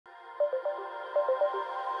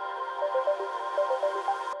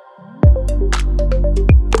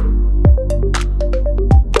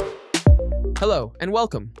Hello and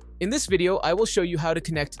welcome. In this video, I will show you how to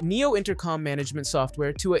connect NEO Intercom Management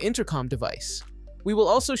software to an intercom device. We will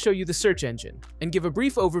also show you the search engine and give a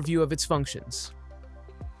brief overview of its functions.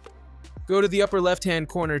 Go to the upper left-hand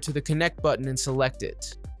corner to the Connect button and select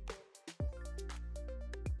it.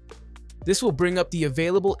 This will bring up the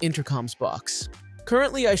available intercoms box.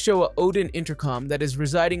 Currently, I show a Odin intercom that is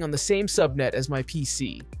residing on the same subnet as my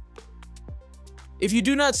PC. If you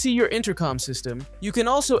do not see your intercom system, you can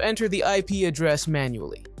also enter the IP address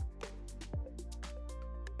manually.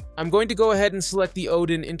 I'm going to go ahead and select the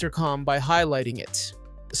Odin intercom by highlighting it.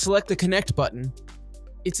 Select the Connect button.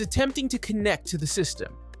 It's attempting to connect to the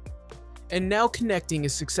system. And now connecting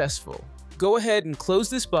is successful. Go ahead and close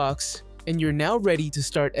this box, and you're now ready to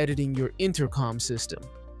start editing your intercom system.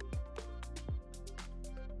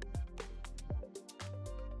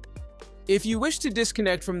 If you wish to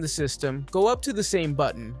disconnect from the system, go up to the same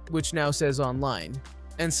button, which now says Online,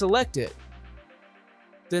 and select it.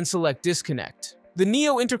 Then select Disconnect. The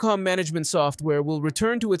NEO Intercom Management software will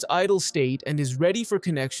return to its idle state and is ready for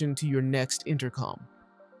connection to your next intercom.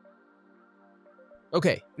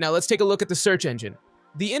 Okay, now let's take a look at the search engine.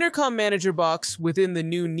 The Intercom Manager box within the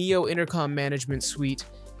new NEO Intercom Management suite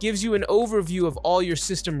gives you an overview of all your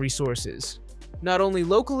system resources, not only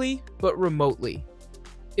locally, but remotely.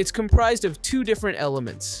 It's comprised of two different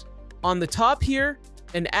elements. On the top here,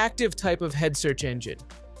 an active type of head search engine.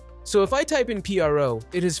 So if I type in PRO,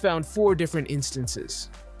 it has found 4 different instances.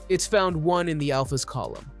 It's found 1 in the alphas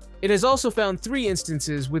column. It has also found 3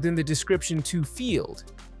 instances within the description to field.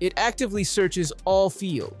 It actively searches all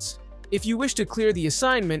fields. If you wish to clear the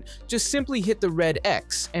assignment, just simply hit the red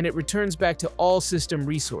X and it returns back to all system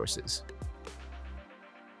resources.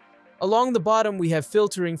 Along the bottom, we have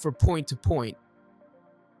filtering for point-to-point,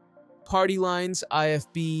 party lines,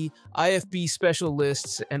 IFB, IFB special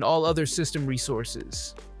lists, and all other system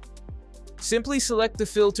resources. Simply select the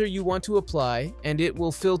filter you want to apply, and it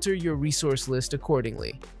will filter your resource list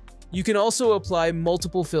accordingly. You can also apply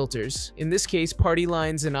multiple filters, in this case party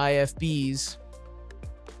lines and IFBs.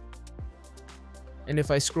 And if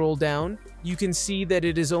I scroll down, you can see that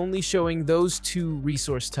it is only showing those 2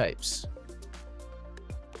 resource types.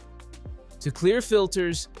 To clear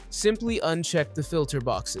filters, simply uncheck the filter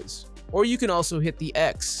boxes. Or you can also hit the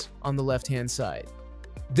X on the left-hand side.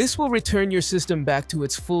 This will return your system back to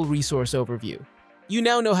its full resource overview. You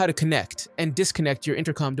now know how to connect and disconnect your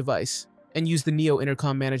intercom device and use the NEO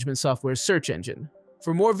Intercom Management software's search engine.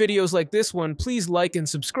 For more videos like this one, please like and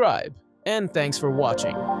subscribe. And thanks for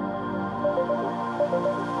watching.